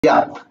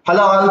Yeah,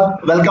 hello all,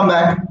 welcome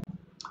back.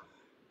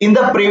 In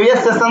the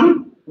previous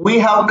session, we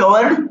have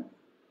covered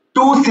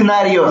two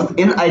scenarios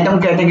in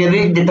item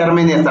category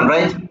determination,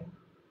 right?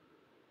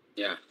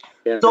 Yeah.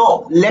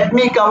 So let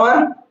me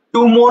cover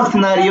two more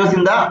scenarios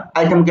in the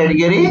item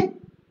category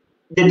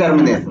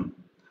determination.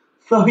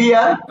 So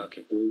here,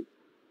 Okay.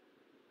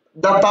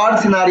 the third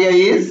scenario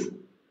is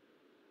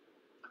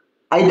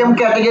item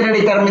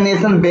category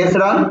determination based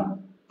on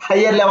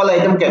higher level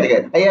item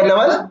category.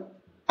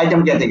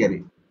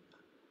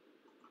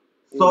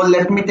 So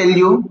let me tell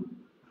you.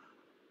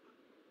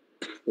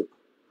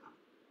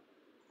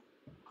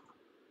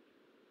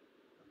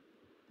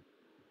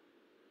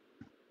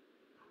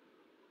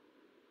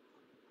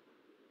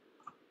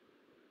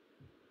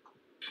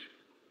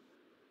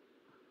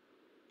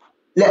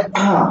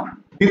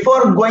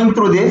 Before going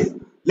through this,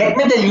 let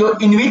me tell you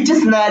in which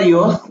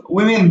scenarios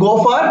we will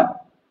go for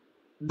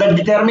the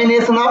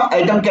determination of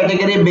item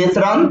category based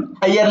on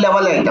higher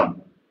level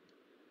item.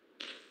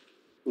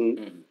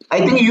 I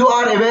think you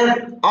are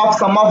aware of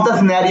some of the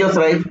scenarios,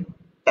 right?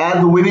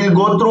 As we will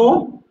go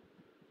through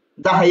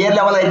the higher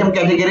level item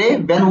category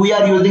when we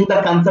are using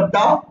the concept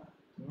of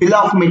bill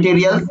of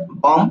materials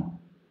BOM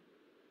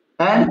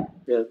and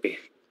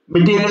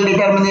material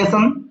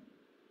determination.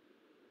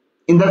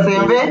 In the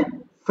same way,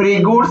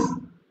 free goods,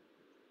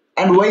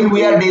 and while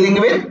we are dealing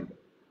with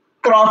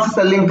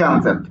cross-selling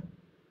concept.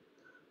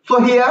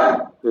 So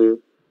here,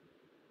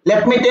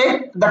 let me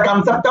take the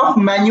concept of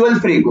manual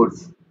free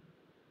goods.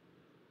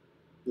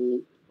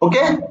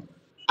 Okay,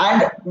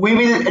 and we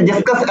will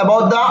discuss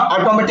about the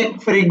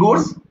automatic free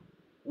goods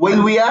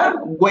while we are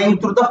going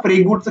through the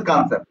free goods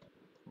concept.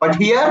 But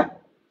here,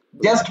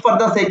 just for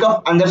the sake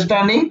of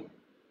understanding,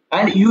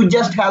 and you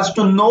just has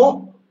to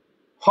know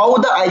how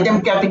the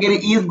item category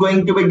is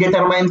going to be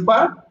determined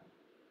for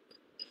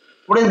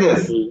what is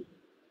this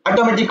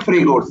automatic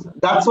free goods.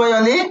 That's why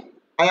only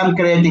I am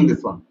creating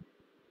this one.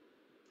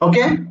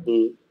 Okay,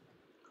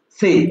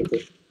 see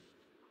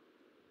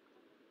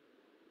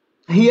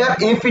here,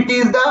 if it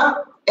is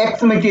the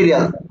X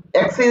material,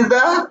 X is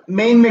the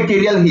main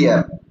material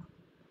here.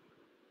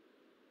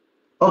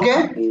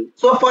 Okay,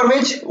 so for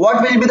which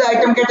what will be the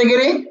item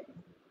category?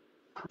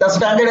 The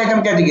standard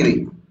item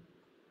category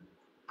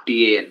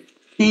TAN.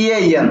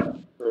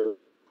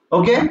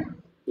 Okay,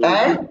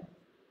 and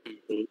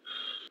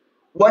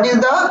what is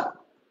the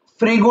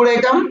free good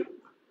item?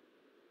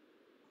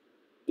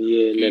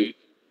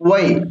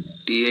 Y.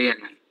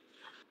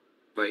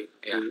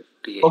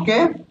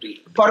 Okay,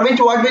 for which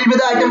what will be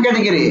the item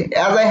category?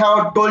 As I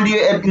have told you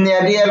in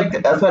earlier,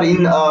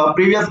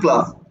 previous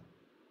class.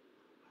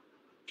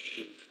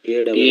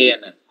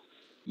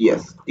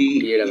 Yes,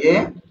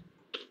 TAN.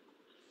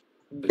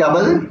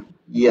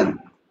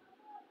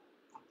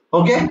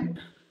 Okay,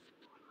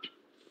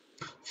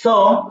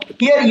 so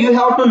here you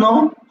have to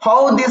know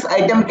how this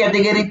item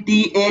category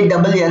TAN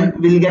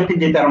will get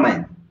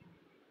determined.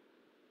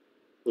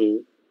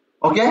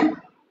 Okay,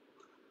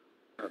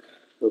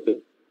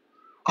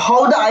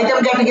 how the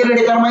item category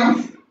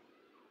determines?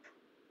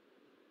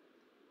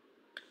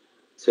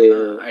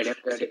 Item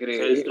category.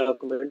 Sales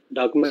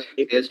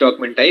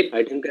document type,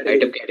 item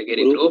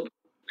category group,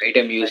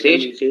 item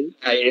usage,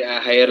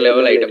 higher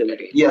level item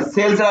category. Yes,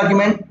 sales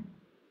document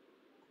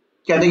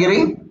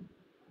category.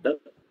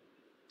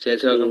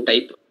 Sales document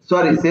type.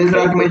 Sorry, sales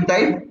document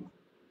type.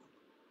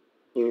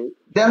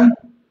 Then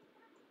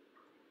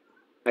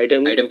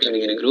item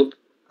category group.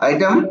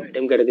 Item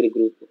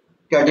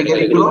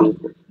category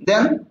group.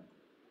 Then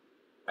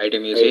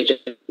item usage.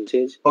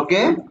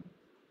 Okay.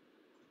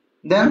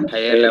 Then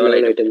higher level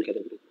item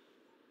category.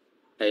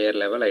 Higher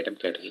level item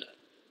category.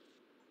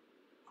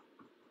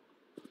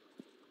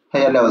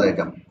 Higher level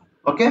item.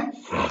 Okay.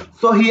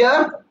 So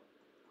here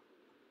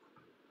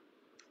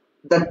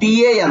the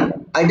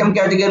TAN item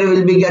category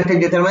will be get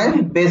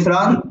determined based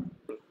on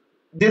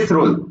this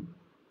rule.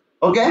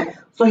 Okay.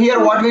 So here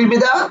what will be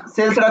the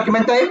sales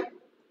document type?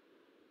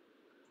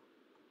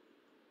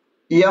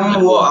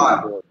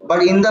 MOR.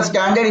 But in the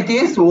standard it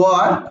is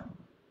OR.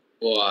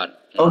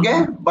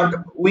 Okay.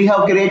 But we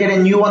have created a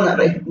new one,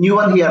 right? New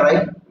one here,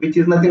 right? Which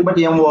is nothing but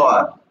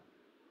MOR.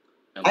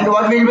 And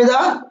what will be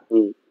the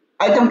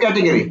item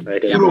category?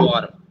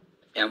 MOR.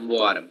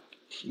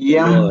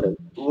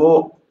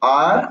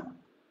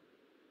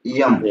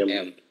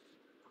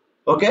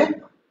 Okay.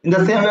 In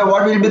the same way,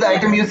 what will be the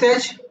item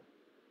usage?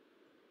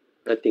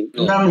 Nothing.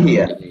 None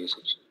here.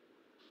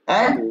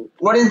 And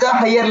what is the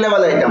higher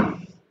level item?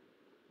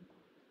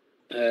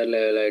 Higher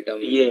level item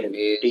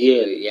is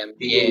TAN.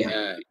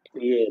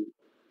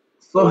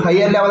 So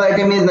higher level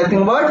item is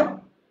nothing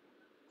but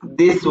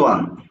this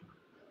one.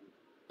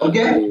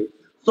 Okay.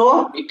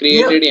 So we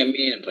created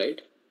MAN,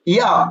 right?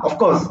 Yeah, of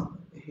course.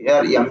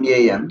 Here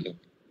MAN. Okay.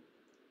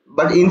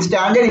 But in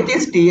standard it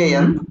is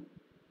TAN.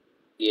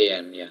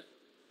 Yeah.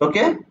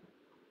 Okay.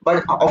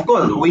 But of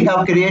course we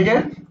have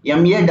created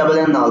MANN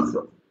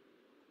also.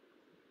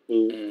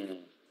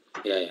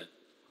 Yeah.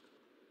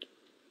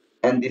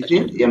 And this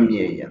is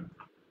MAN.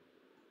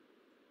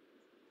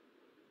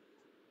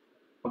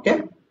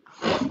 Okay.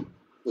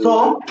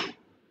 So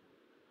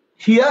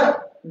Here,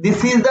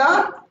 this is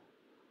the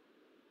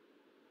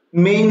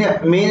main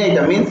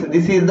item, means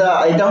this is the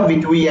item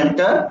which we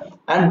enter,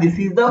 and this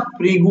is the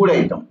free good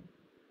item.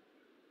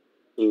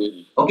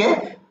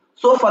 Okay,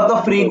 so for the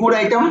free good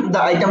item,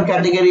 the item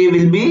category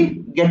will be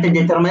get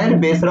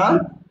determined based on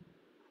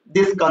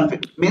this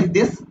config, means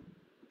this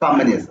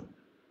combination.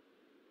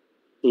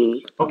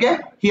 Okay,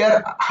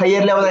 here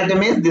higher level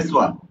item is this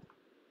one.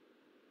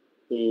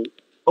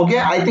 Okay,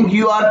 I think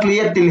you are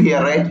clear till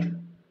here, right?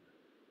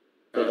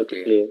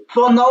 Okay.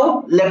 So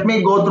now let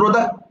me go through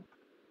the,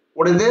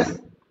 what is this,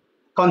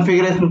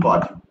 configuration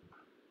part.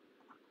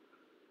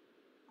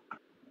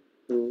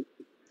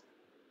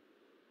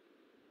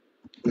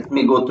 Let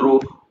me go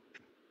through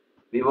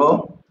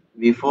Vivo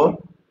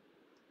V4,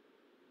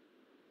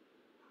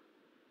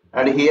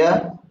 and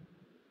here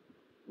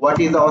what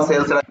is our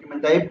sales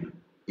document type?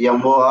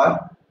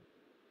 MOR.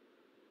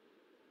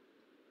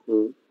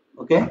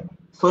 Okay,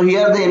 so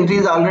here the entry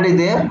is already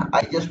there.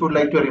 I just would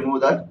like to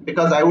remove that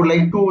because I would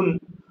like to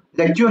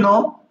let you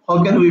know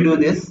how can we do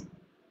this.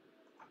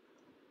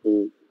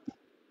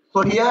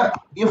 So here,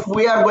 if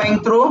we are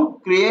going to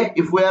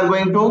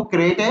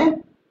create a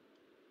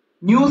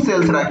new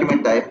sales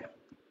document type,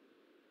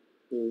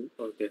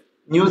 Okay.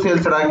 new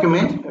sales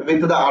document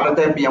with the order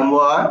type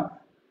MOR,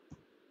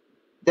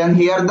 then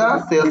here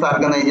the sales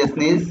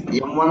organization is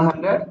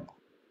M100,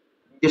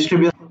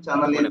 distribution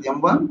channel is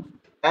M1,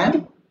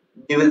 and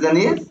division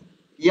is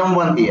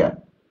M1 here.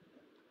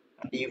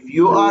 And if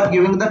you are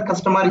giving the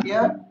customer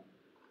here,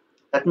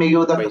 let me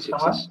give the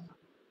customer,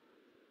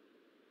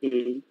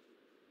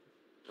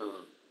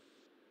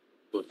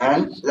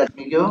 and let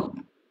me give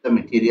the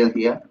material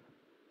here.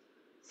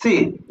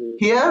 See,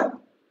 here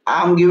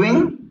I am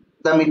giving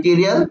the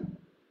material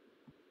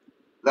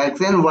like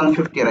say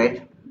 150,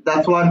 right?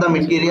 That's what the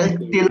material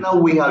till now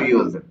we have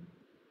used.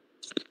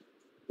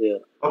 Yeah.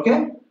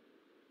 Okay.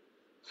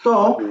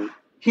 So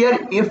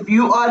here, if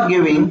you are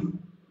giving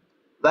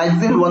like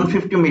say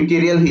 150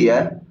 material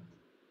here,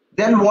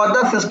 then what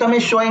the system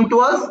is showing to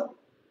us?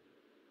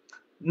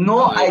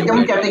 No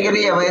item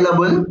category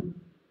available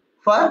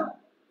for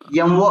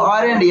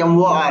MOR and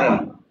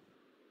MORM.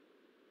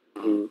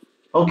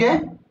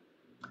 Okay.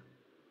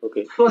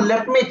 Okay. So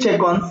let me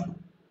check once.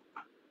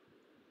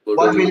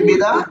 What will be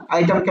the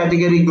item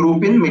category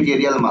group in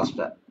material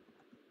master?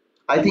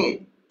 I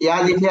think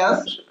as it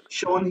has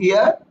shown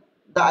here,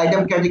 the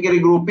item category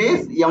group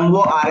is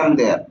MORM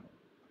there.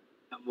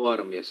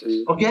 MORM, yes.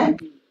 Okay,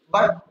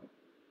 but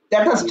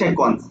let us check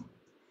once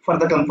for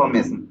the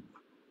confirmation.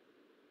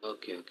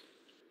 Okay.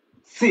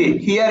 See,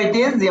 here it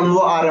is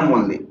MORM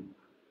only.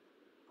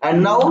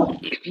 And now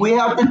we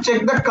have to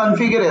check the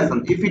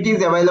configuration if it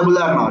is available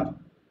or not.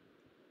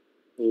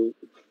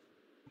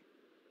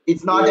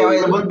 It's not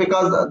available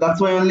because that's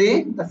why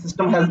only the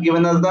system has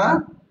given us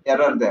the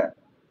error there.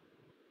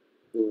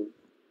 So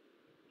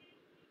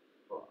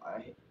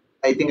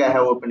I think I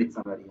have opened it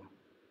somewhere here.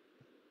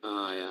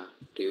 Yeah,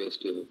 previous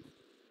to.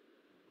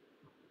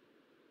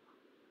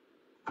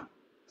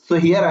 So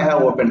here I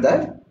have opened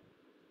that.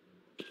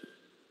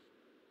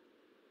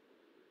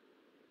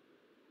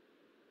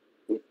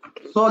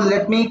 So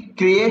let me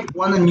create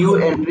one new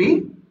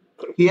entry.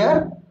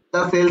 Here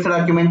the sales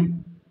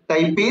document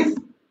type is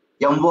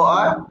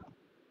MOR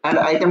and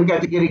item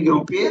category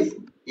group is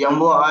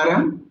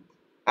MORM,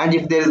 and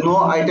if there is no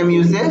item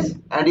usage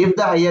and if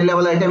the higher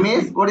level item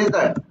is, what is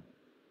that?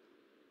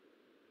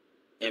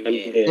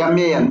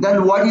 MAN.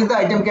 Then what is the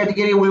item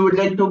category we would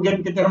like to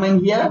get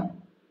determined here?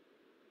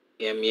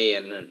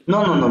 MAN.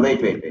 No,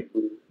 wait.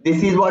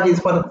 This is what is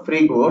for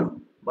free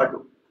code, but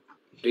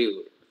Free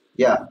good.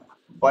 yeah,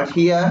 but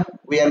here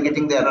we are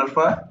getting the error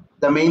for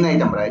the main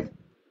item, right?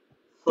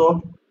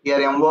 So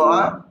here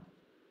MOR,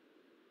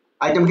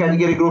 item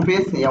category group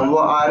is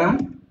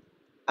MORM,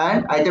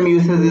 and item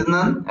usage is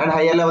none, and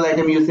higher level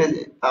item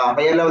usage,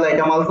 higher level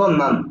item also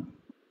none.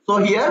 So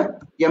here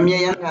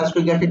MAN has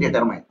to get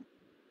determined.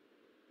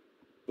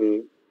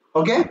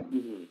 Okay.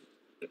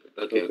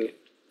 Okay.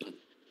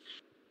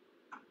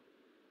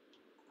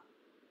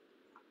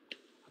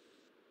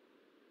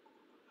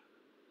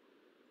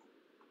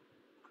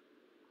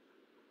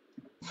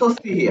 So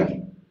see here.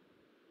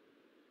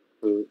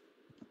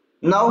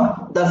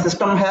 Now the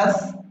system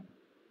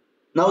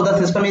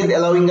is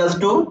allowing us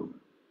to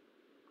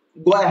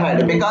go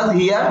ahead because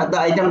here the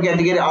item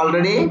category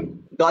already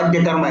got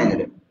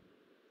determined.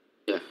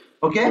 Yeah.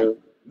 Okay.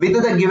 With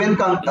the given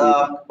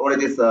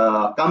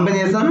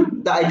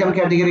combination, the item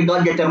category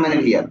got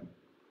determined here.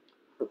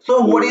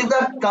 So what is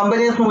the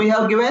combination we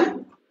have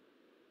given?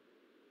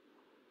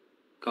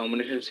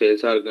 Combination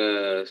sales are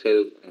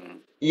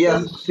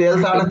Yes,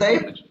 sales order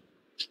type.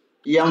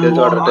 Sales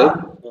order type.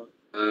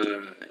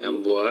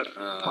 MOR.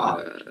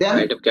 Then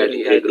Item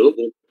category group.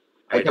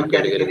 item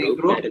category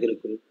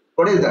group.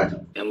 What is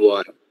that?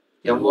 MOR.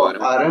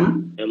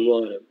 MORM.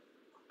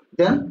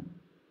 Then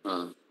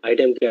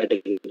Item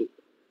category.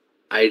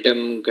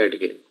 Item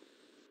category.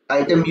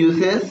 Item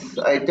uses.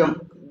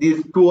 Item.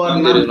 These two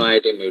are There is none. no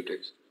item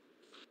mutation.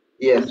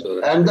 Yes,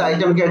 So and the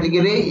item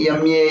category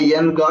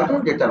MAN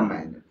got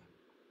determined.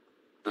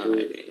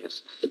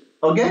 Yes.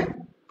 Okay.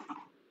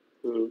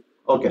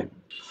 Okay.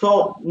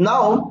 So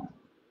now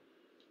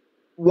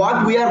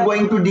what we are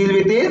going to deal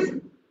with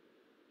is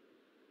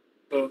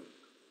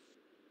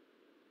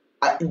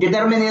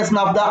determination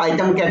of the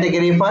item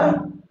category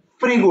for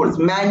free goods,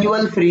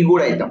 manual free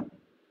good item.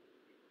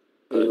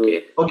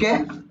 Okay.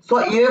 Okay. So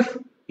if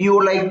you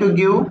would like to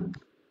give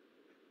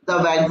the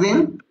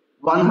vaccine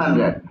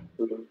 100,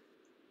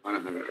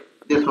 100.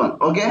 this one,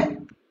 okay,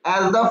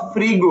 as the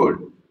free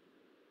good,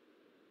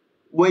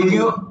 will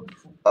you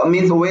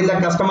means will the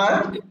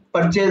customer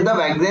purchase the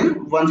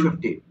vaccine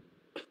 150?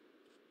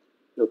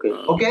 Okay.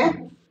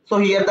 Okay. So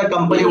here the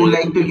company would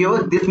like to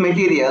give this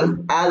material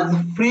as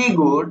free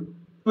good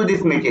to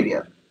this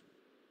material.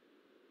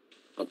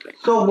 Okay.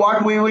 So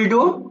what we will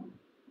do?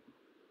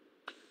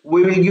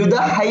 We will give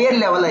the higher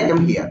level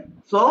item here.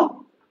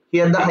 So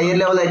here the higher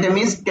level item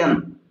is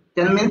 10.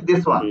 10 means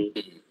this one.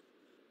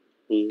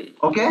 Okay.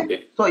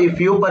 Okay. So if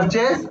you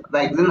purchase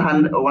vaccine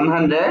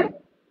 100,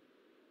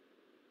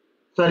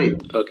 sorry,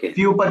 Okay. if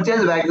you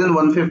purchase vaccine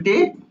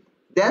 150,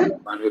 then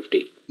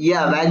 150.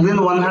 yeah,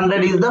 vaccine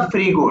 100 is the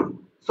free good.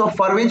 So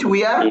for which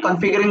we are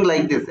configuring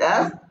like this,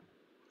 as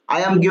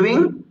I am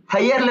giving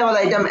higher level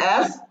item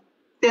as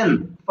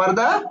 10 for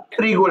the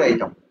free good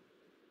item.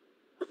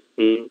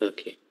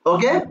 Okay.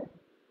 Okay.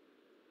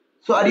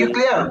 So are you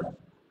clear?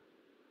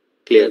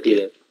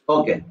 Clear.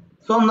 Okay.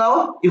 So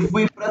now if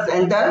we press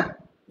enter,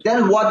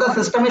 then what the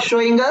system is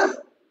showing us?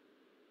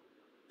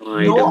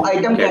 No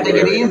item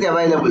category is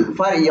available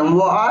for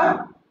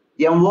MOR,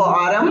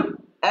 MORM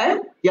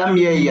and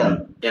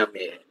MAN. Yeah.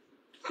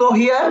 So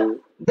here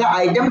the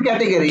item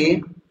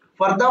category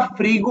for the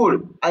free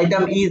good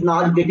item is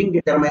not getting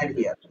determined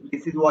here.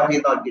 This is what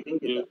is not getting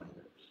determined.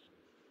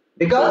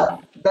 Because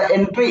the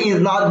entry is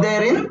not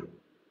there in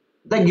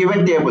the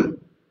given table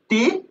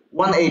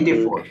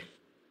T184.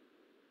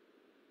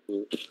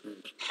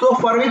 So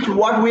for which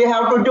what we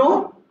have to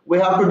do? We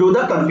have to do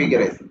the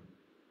configuration.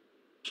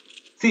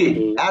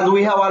 See, as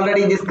we have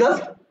already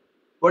discussed,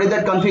 what is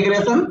that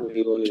configuration?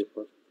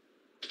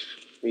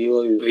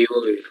 Vivo.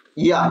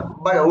 Yeah,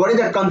 but what is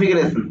that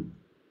configuration?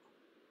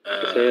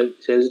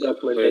 Sales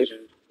document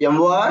type.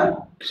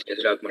 MOR?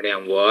 Sales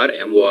document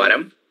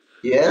MORM.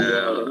 Yes.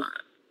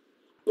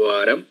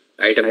 MORM.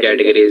 Item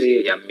category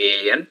is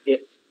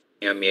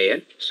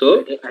MAN.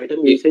 So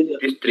Item usage.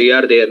 these three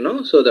are there,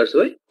 no? So that's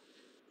why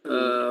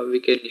we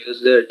can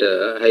use that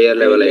higher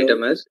level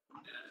item as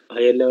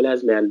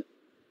man.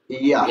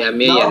 Yeah.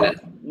 MAN.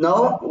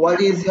 Now what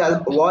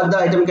the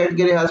item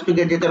category has to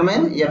get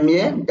determined?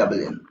 MAN.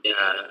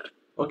 Yeah.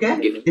 Okay.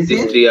 If This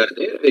these is three are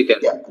there, we can.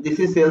 yeah. This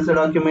is sales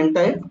document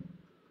type.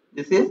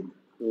 This is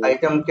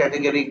item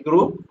category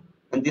group,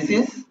 and this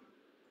is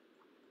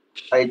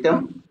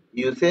item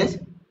usage.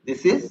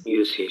 This is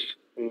Usage.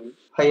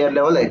 higher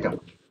level item.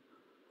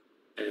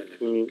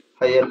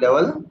 Higher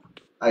level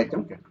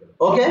item category.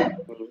 Okay.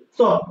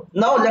 So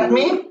now let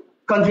me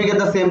configure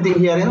the same thing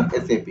here in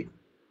SAP.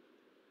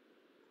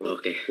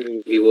 Okay.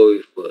 Vivo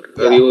V4.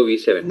 Yeah. Vivo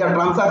V7. The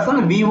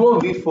transaction Vivo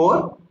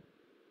V4.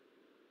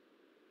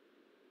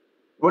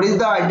 What is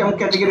the item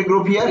category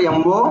group here?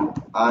 MO,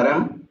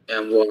 RM.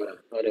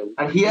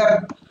 And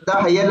here the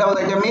higher level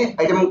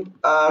item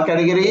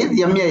category is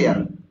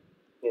MAN.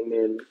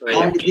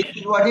 And this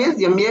is what is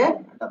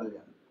MAN.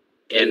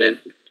 NN.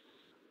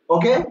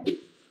 Okay.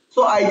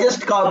 So I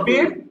just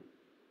copied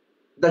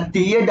the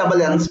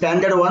TANN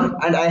standard one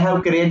and I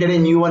have created a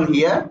new one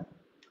here,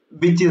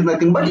 which is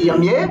nothing but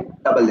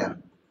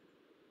MANN.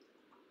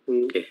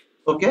 Okay.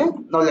 Okay.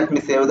 Now let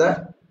me save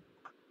that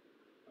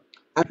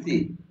and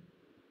see.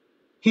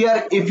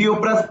 Here if you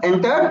press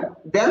enter,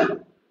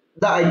 then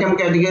the item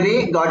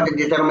category got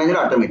determined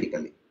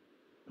automatically.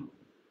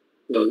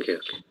 Okay.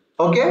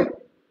 Okay.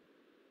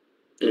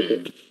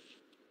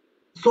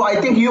 So I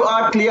think you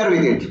are clear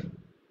with it.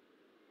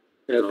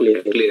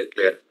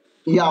 Clear.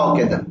 Yeah,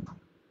 okay then.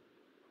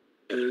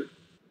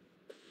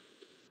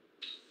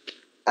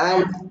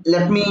 And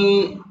let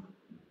me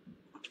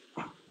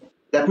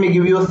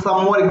give you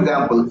some more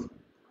examples.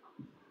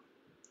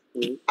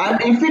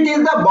 And if it is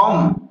the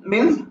BOM,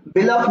 means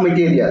bill of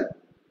material.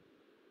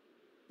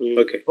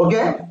 Okay.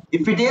 Okay.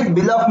 If it is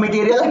bill of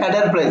material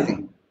header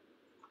pricing.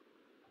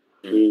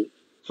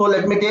 So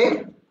let me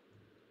take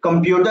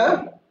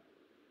computer.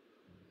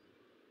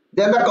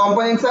 Then the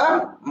components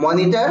are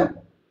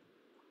monitor,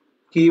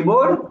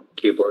 keyboard,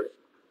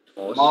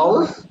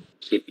 mouse,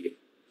 CPU.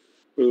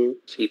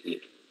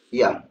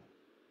 yeah,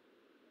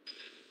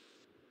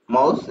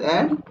 mouse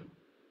and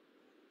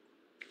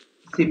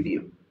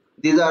CPU.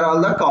 These are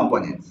all the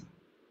components.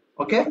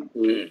 Okay.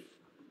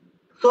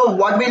 So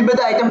what will be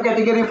the item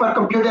category for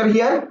computer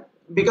here?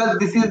 Because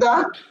this is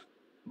the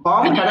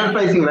BOM header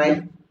pricing,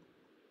 right?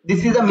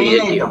 This is the main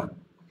TAQ. item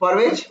for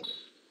which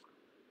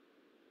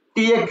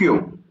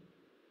TAQ.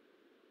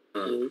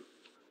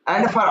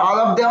 And for all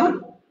of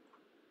them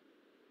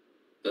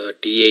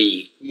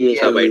TAE. yes.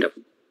 Sub item.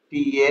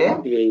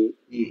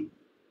 TAE.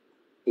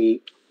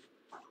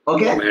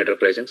 Okay. Header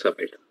pricing sub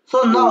item.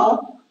 So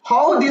now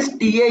how this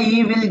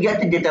TAE will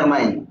get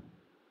determined?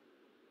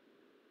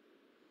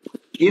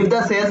 If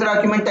the sales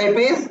document type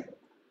is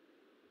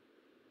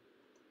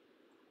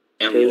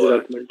Sales MOR.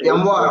 document type.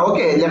 MOR,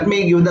 okay, let me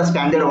give the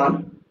standard one.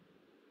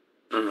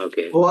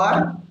 Okay.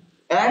 OR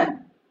and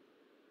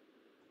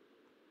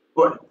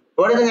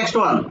what is the next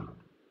one?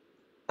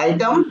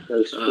 Item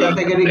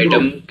category group.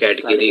 Item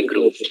category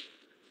group.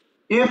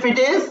 If it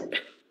is,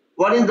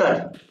 what is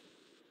that?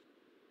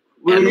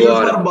 We will use for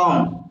Environment.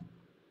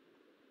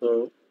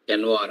 BOM.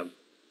 Environment.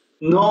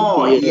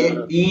 No,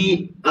 Yeah.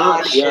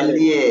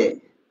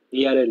 ERLA.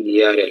 ERLA.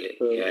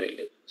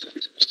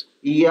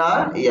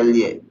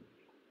 ERLA.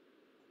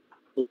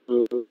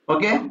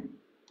 Okay.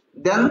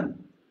 Then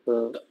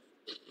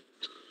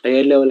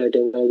Higher level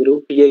item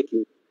group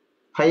TAQ.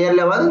 higher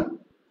level.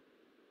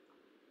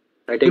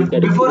 Item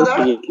category Before group that,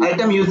 TAQ.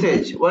 item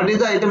usage. What is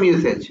the item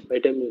usage?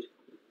 Item is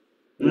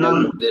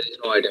None. There is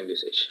no item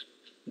usage.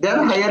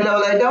 Then higher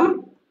level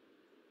item.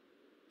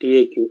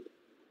 TAQ.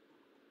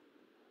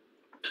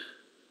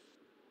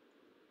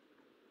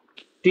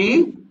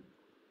 T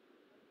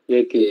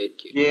AQ.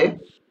 A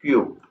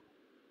Q.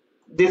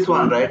 This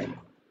one, right?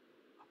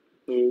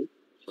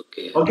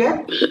 Okay. Okay.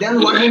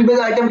 Then what will be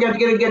the item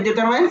category get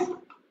determined?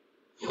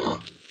 PAE.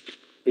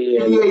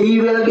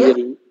 TAE will get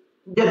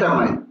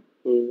determined.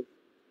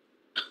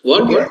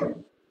 What? Okay. What?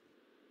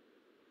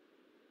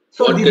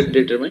 So What this, get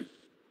determined?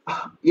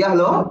 yeah,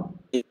 hello.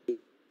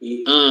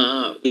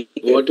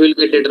 What will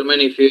get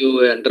determined if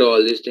you enter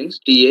all these things?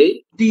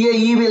 TAE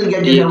will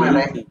get determined,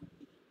 right?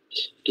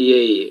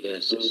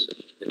 yes.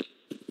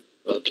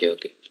 Okay.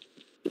 Okay.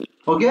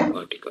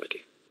 Got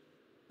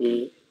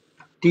it.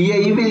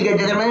 TAE will get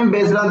determined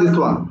based on this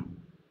one.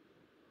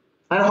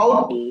 And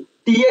how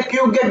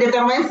TAQ get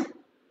determined?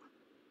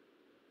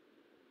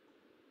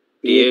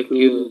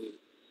 TAQ.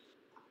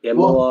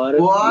 MOR,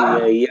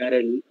 OR,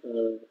 ERL,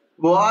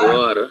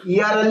 OR,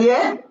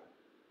 ERLA,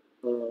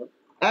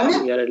 and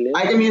ERLA.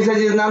 item usage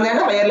is none, and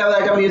higher level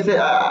item usage,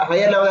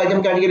 higher level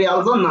item category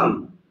also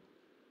none.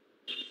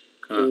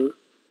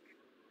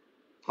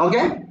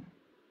 Okay.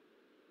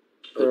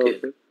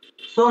 Okay.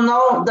 So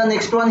now the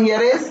next one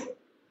here is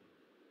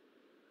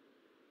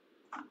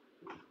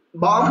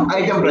BOM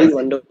item price.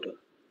 One doubt.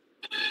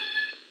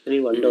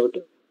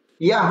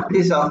 Yeah,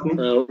 please ask me.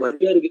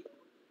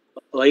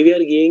 Why we are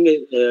giving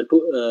to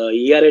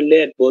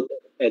ERLA at both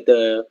at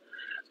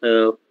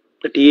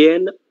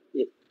TN,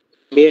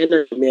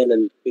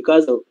 main,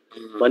 because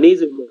one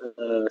is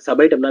sub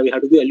item. Now we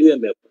have to do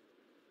LUMF.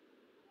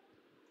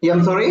 Yeah,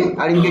 I'm sorry,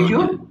 I didn't get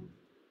you.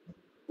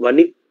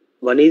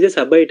 One is a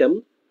sub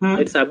item.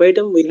 At sub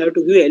item we have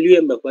to give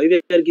LUMF. Why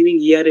we are giving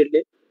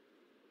ERLA?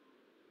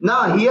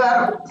 Now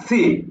here,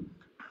 see,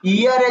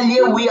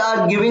 ERLA we are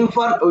not giving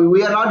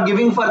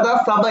for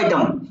the sub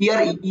item. Here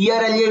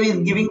ERLA is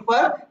giving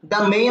for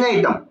the main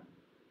item.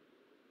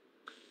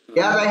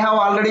 As I have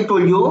already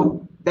told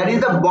you, that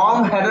is the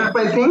BOM header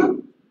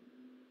pricing,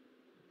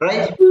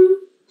 right?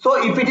 So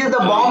if it is the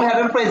BOM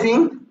header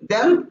pricing,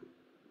 then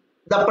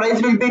the price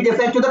will be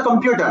decided to the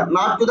computer,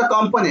 not to the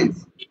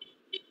components.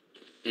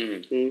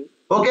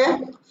 Okay,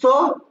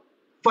 so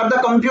for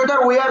the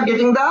computer we are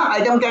getting the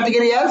item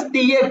category as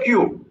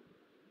TAQ.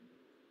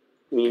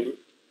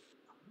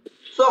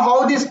 So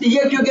how this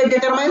TAQ get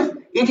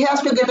determined? It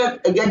has to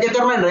get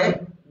determined,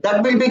 right?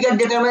 That will be get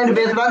determined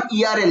based on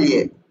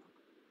ERLA.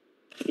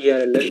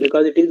 ERLA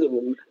because it is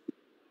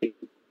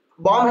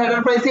BOM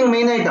header pricing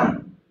main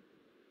item.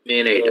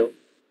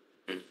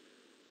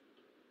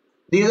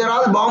 These are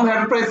all BOM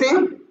header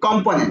pricing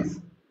components.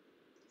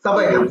 Sub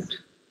items.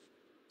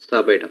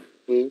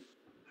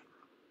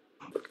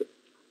 Okay.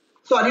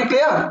 So are you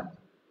clear?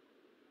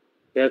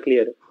 Yeah,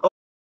 clear.